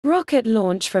Rocket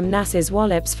launch from NASA's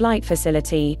Wallops Flight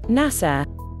Facility, NASA.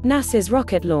 NASA's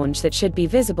rocket launch that should be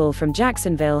visible from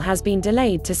Jacksonville has been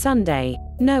delayed to Sunday,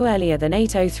 no earlier than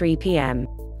 8:03 p.m.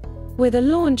 with a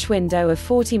launch window of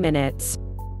 40 minutes.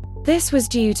 This was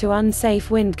due to unsafe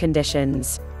wind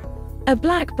conditions. A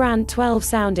Black Brant XII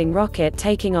sounding rocket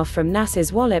taking off from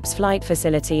NASA's Wallops Flight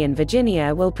Facility in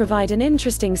Virginia will provide an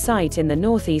interesting sight in the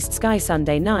northeast sky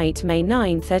Sunday night, May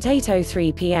 9th at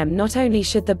 8:03 p.m. Not only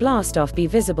should the blastoff be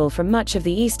visible from much of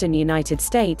the eastern United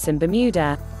States and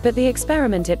Bermuda, but the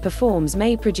experiment it performs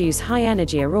may produce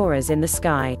high-energy auroras in the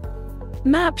sky.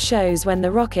 Map shows when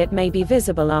the rocket may be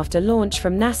visible after launch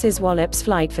from NASA's Wallops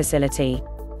Flight Facility.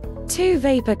 Two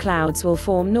vapor clouds will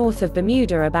form north of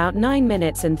Bermuda about 9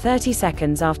 minutes and 30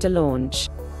 seconds after launch.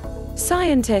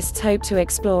 Scientists hope to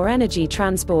explore energy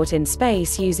transport in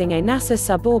space using a NASA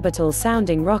suborbital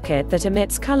sounding rocket that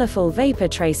emits colorful vapor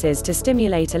traces to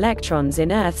stimulate electrons in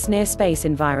Earth's near-space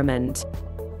environment.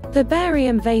 The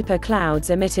barium vapor clouds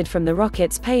emitted from the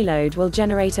rocket's payload will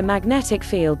generate a magnetic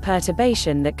field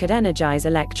perturbation that could energize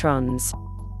electrons.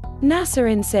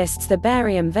 NASA insists the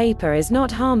barium vapor is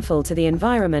not harmful to the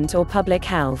environment or public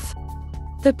health.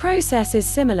 The process is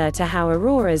similar to how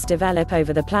auroras develop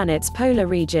over the planet's polar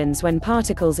regions when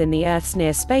particles in the Earth's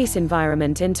near-space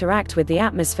environment interact with the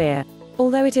atmosphere,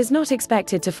 although it is not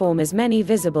expected to form as many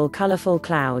visible colorful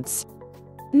clouds.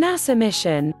 NASA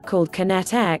mission, called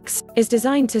Kinet-X, is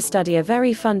designed to study a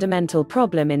very fundamental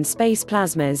problem in space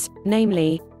plasmas,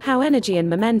 namely, how energy and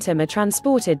momentum are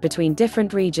transported between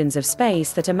different regions of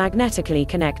space that are magnetically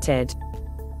connected.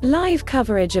 Live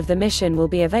coverage of the mission will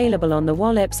be available on the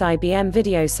Wallops IBM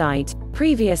video site,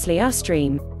 previously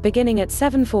Ustream, beginning at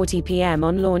 7:40 p.m.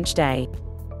 on launch day.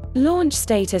 Launch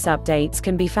status updates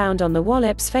can be found on the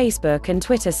Wallops Facebook and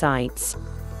Twitter sites.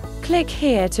 Click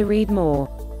here to read more.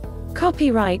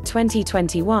 Copyright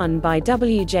 2021 by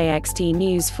WJXT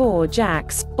News 4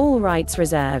 Jax, all rights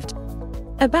reserved.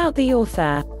 About the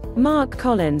author, Mark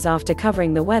Collins. After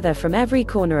covering the weather from every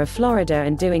corner of Florida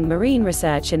and doing marine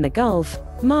research in the Gulf,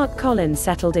 Mark Collins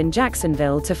settled in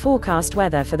Jacksonville to forecast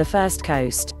weather for the First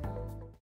Coast.